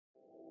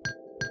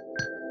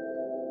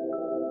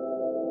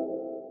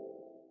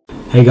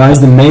Hey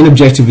guys, the main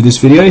objective of this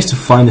video is to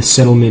find the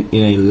settlement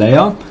in a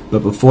layer, but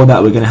before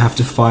that we're going to have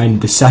to find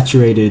the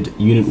saturated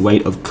unit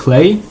weight of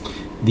clay,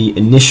 the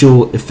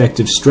initial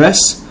effective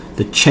stress,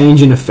 the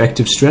change in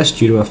effective stress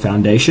due to a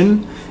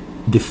foundation,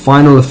 the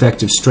final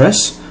effective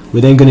stress.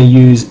 We're then going to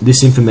use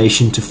this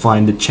information to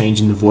find the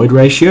change in the void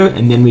ratio,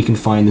 and then we can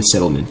find the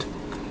settlement.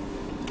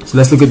 So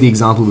let's look at the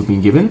example we've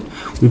been given.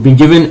 We've been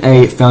given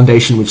a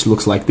foundation which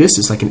looks like this.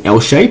 It's like an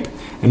L shape,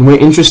 and we're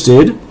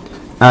interested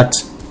at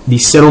the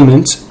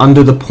settlement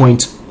under the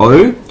point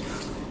O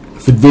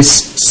for this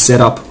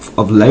setup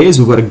of layers.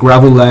 We've got a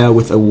gravel layer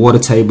with a water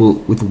table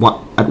with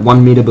at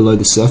 1 meter below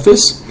the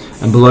surface,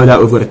 and below that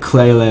we've got a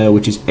clay layer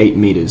which is 8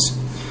 meters.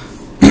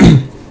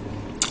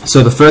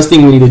 So the first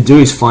thing we need to do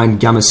is find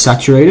gamma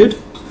saturated.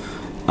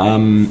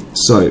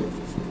 So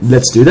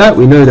let's do that.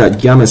 We know that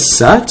gamma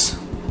sat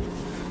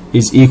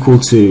is equal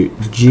to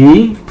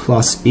G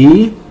plus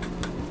E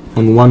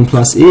on 1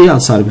 plus E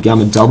outside of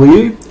gamma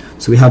W.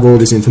 So we have all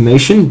this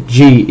information.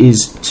 G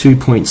is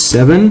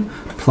 2.7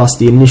 plus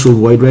the initial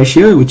void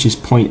ratio, which is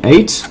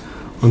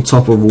 0.8, on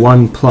top of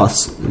 1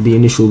 plus the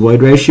initial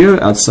void ratio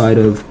outside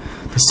of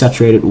the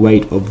saturated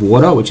weight of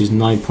water, which is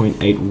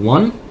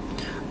 9.81.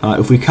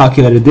 If we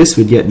calculated this,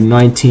 we'd get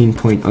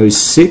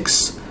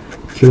 19.06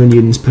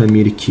 kilonewtons per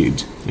meter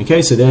cubed.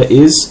 Okay, so there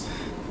is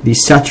the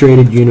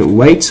saturated unit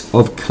weight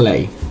of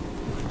clay.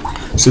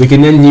 So we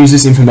can then use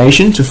this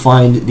information to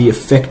find the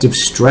effective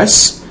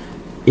stress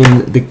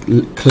in the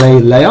clay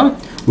layer.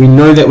 We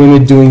know that when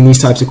we're doing these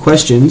types of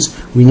questions,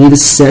 we need to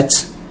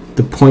set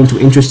the point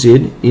we're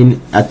interested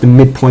in at the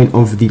midpoint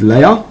of the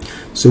layer.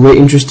 So we're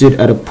interested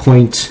at a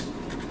point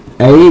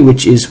A,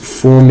 which is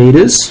 4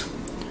 meters,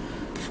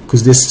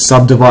 because this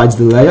subdivides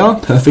the layer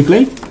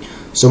perfectly.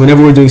 So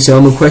whenever we're doing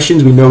settlement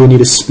questions, we know we need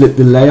to split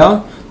the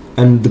layer,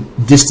 and the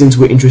distance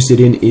we're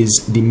interested in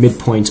is the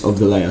midpoint of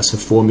the layer. So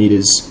 4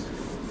 meters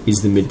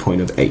is the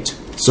midpoint of 8.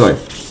 So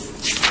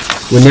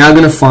we're now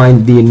going to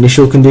find the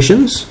initial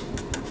conditions.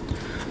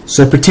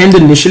 So pretend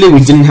initially we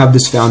didn't have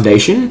this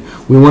foundation.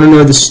 We want to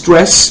know the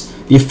stress,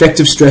 the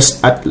effective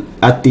stress at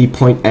the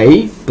point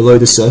A below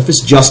the surface,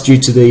 just due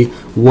to the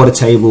water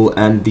table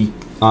and the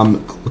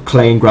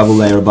clay and gravel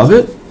layer above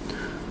it.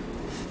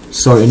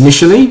 So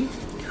initially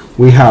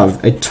we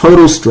have a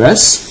total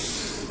stress.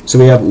 So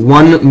we have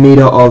 1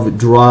 meter of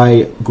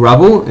dry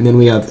gravel, and then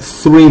we have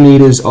 3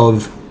 meters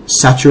of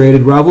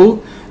saturated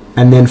gravel,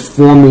 and then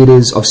 4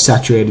 meters of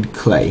saturated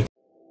clay.